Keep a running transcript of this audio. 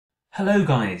Hello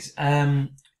guys,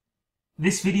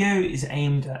 this video is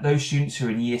aimed at those students who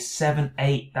are in year 7,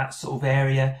 8, that sort of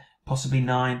area, possibly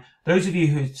 9. Those of you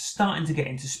who are starting to get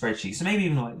into spreadsheets, so maybe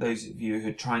even like those of you who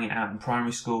are trying it out in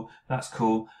primary school, that's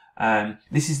cool.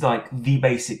 This is like the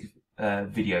basic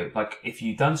video. Like if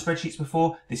you've done spreadsheets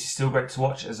before, this is still great to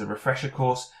watch as a refresher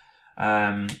course.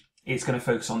 It's going to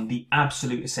focus on the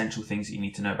absolute essential things that you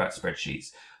need to know about spreadsheets.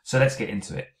 So let's get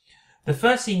into it. The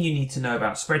first thing you need to know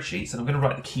about spreadsheets, and I'm going to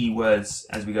write the keywords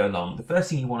as we go along, the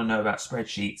first thing you want to know about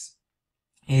spreadsheets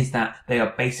is that they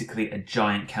are basically a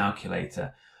giant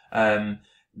calculator.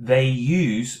 They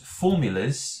use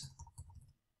formulas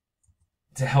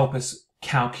to help us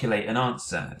calculate an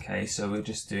answer. Okay, so we're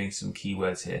just doing some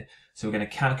keywords here. So we're going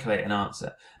to calculate an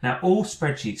answer. Now, all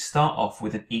spreadsheets start off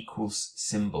with an equals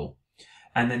symbol,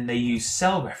 and then they use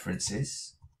cell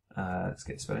references. Let's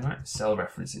get the spelling right. Cell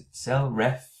references.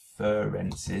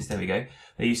 There we go.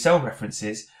 They use cell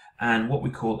references and what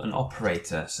we call an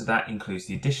operator. So that includes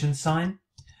the addition sign,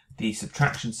 the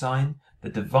subtraction sign, the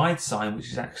divide sign,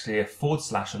 which is actually a /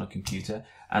 on a computer,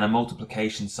 and a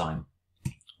multiplication sign,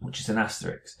 which is an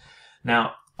asterisk.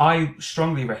 Now, I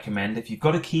strongly recommend if you've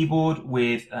got a keyboard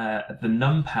with the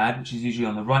numpad, which is usually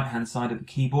on the right hand side of the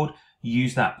keyboard,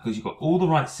 use that because you've got all the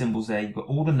right symbols there, you've got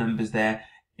all the numbers there.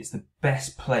 It's the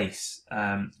best place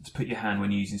to put your hand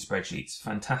when you're using spreadsheets.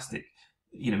 Fantastic.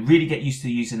 You know, really get used to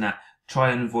using that.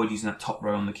 Try and avoid using that top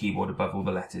row on the keyboard above all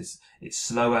the letters. It's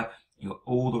slower. You've got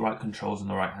all the right controls on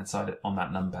the right hand side on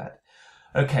that numpad.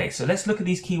 Okay, so let's look at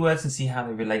these keywords and see how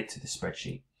they relate to the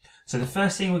spreadsheet. So the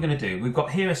first thing we're going to do, we've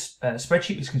got here a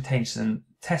spreadsheet which contains some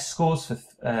test scores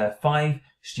for 5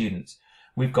 students.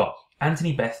 We've got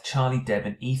Anthony, Beth, Charlie, Deb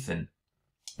and Ethan.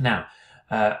 Now,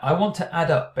 I want to add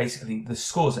up basically the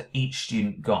scores that each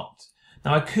student got.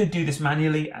 Now I could do this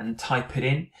manually and type it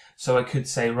in. So I could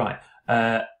say, right,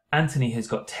 Anthony has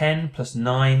got 10 plus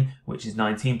 9, which is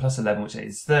 19, plus 11, which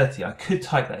is 30. I could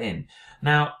type that in.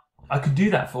 Now, I could do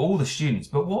that for all the students,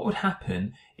 but what would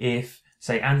happen if,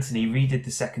 say, Anthony redid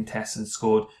the second test and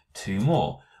scored 2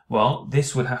 more? Well,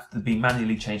 this would have to be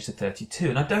manually changed to 32,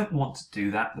 and I don't want to do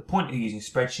that. The point of using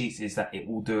spreadsheets is that it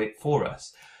will do it for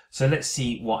us. So let's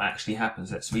see what actually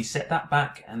happens. Let's reset that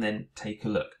back and then take a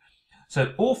look.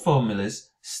 So all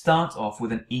formulas start off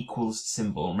with an equals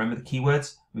symbol. Remember the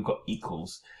keywords? We've got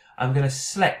equals. I'm going to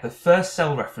select the first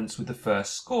cell reference with the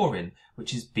first score in,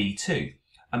 which is B2.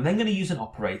 I'm then going to use an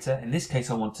operator. In this case,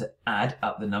 I want to add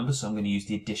up the numbers, so I'm going to use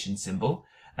the addition symbol,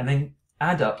 and then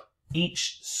add up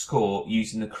each score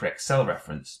using the correct cell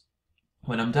reference.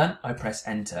 When I'm done, I press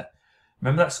enter.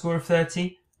 Remember that score of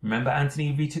 30? Remember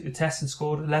Anthony retook the test and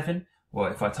scored 11?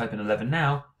 Well, if I type in 11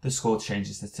 now, the score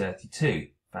changes to 32.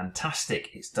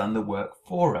 Fantastic. It's done the work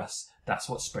for us. That's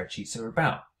what spreadsheets are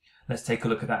about. Let's take a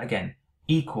look at that again.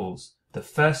 Equals the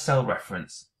first cell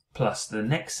reference plus the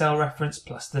next cell reference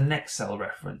plus the next cell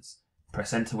reference.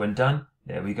 Press enter when done.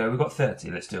 There we go. We've got 30.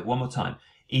 Let's do it one more time.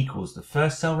 Equals the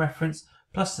first cell reference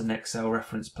plus the next cell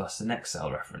reference plus the next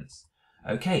cell reference.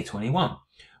 Okay, 21.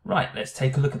 Right, let's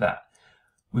take a look at that.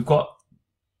 We've got,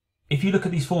 if you look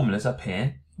at these formulas up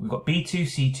here, we've got B2,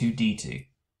 C2, D2,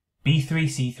 B3,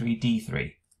 C3,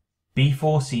 D3,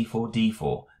 B4, C4,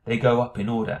 D4. They go up in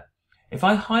order. If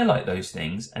I highlight those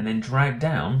things and then drag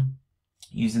down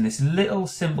using this little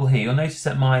symbol here, you'll notice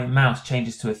that my mouse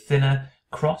changes to a thinner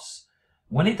cross.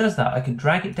 When it does that, I can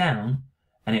drag it down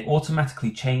and it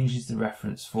automatically changes the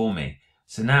reference for me.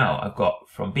 So now I've got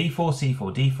from B4,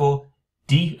 C4, D4,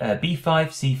 B5,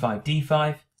 C5,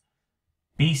 D5,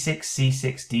 B6,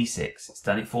 C6, D6. It's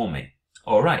done it for me.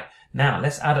 All right, now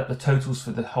let's add up the totals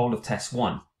for the whole of test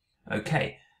 1.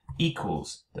 Okay,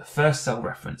 equals the first cell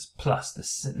reference plus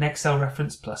the next cell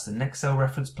reference plus the next cell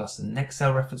reference plus the next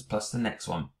cell reference plus the next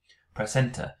one. Press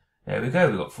enter. There we go,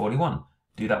 we've got 41.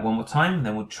 Do that one more time and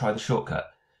then we'll try the shortcut.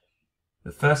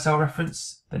 The first cell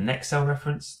reference, the next cell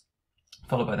reference,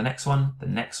 followed by the next one,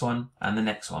 and the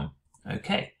next one.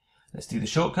 Okay, let's do the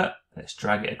shortcut. Let's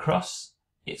drag it across.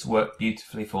 It's worked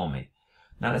beautifully for me.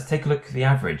 Now let's take a look at the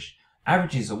average.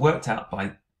 Averages are worked out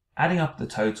by adding up the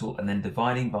total and then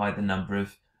dividing by the number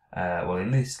of, well in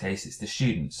this case it's the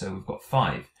students, so we've got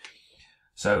 5.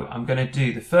 So I'm going to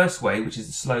do the first way, which is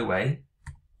the slow way,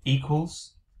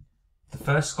 equals the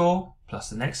first score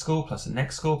plus the next score plus the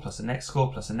next score plus the next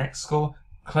score plus the next score.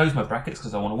 Close my brackets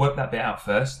because I want to work that bit out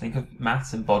first. Think of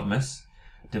maths and Bodmas.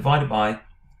 Divided by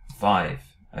 5.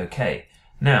 Okay,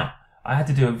 now I had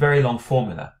to do a very long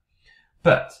formula.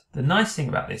 But the nice thing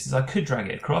about this is I could drag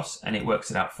it across and it works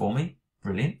it out for me.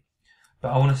 Brilliant. But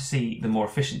I want to see the more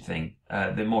efficient thing,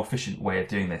 the more efficient way of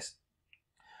doing this.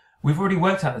 We've already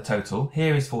worked out the total.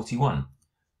 Here is 41.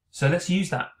 So let's use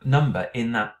that number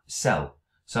in that cell.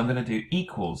 So I'm going to do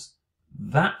equals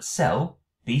that cell,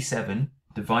 B7,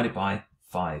 divided by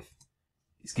 5.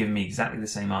 It's giving me exactly the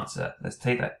same answer. Let's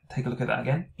take a look at that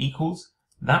again. Equals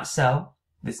that cell,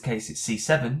 in this case it's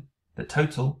C7, the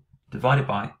total, divided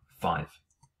by 5.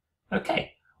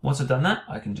 Okay, once I've done that,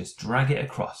 I can just drag it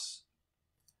across.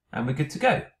 And we're good to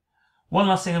go. One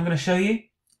last thing I'm going to show you.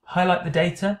 Highlight the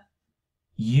data.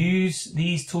 Use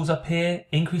these tools up here,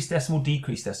 increase decimal,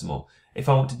 decrease decimal. If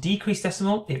I want to decrease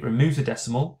decimal, it removes a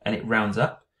decimal and it rounds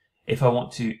up. If I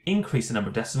want to increase the number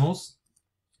of decimals,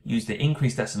 use the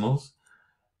increase decimals.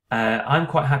 I'm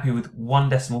quite happy with 1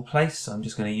 decimal place, so I'm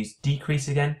just going to use decrease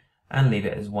again and leave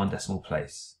it as 1 decimal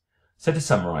place. So to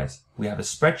summarize, we have a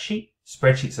spreadsheet.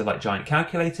 Spreadsheets are like giant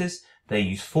calculators. They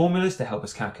use formulas to help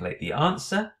us calculate the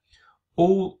answer.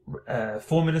 All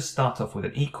formulas start off with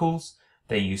an equals.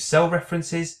 They use cell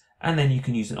references, and then you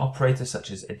can use an operator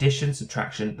such as addition,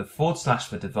 subtraction, the /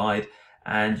 for divide,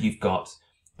 and you've got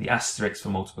the asterisk for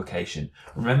multiplication.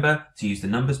 Remember to use the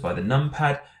numbers by the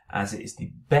numpad, as it is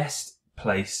the best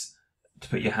place to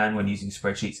put your hand when using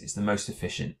spreadsheets. It's the most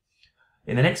efficient.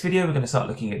 In the next video, we're going to start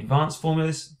looking at advanced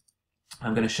formulas.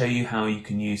 I'm going to show you how you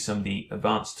can use some of the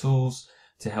advanced tools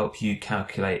to help you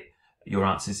calculate your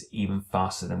answers even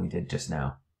faster than we did just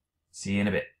now. See you in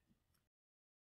a bit.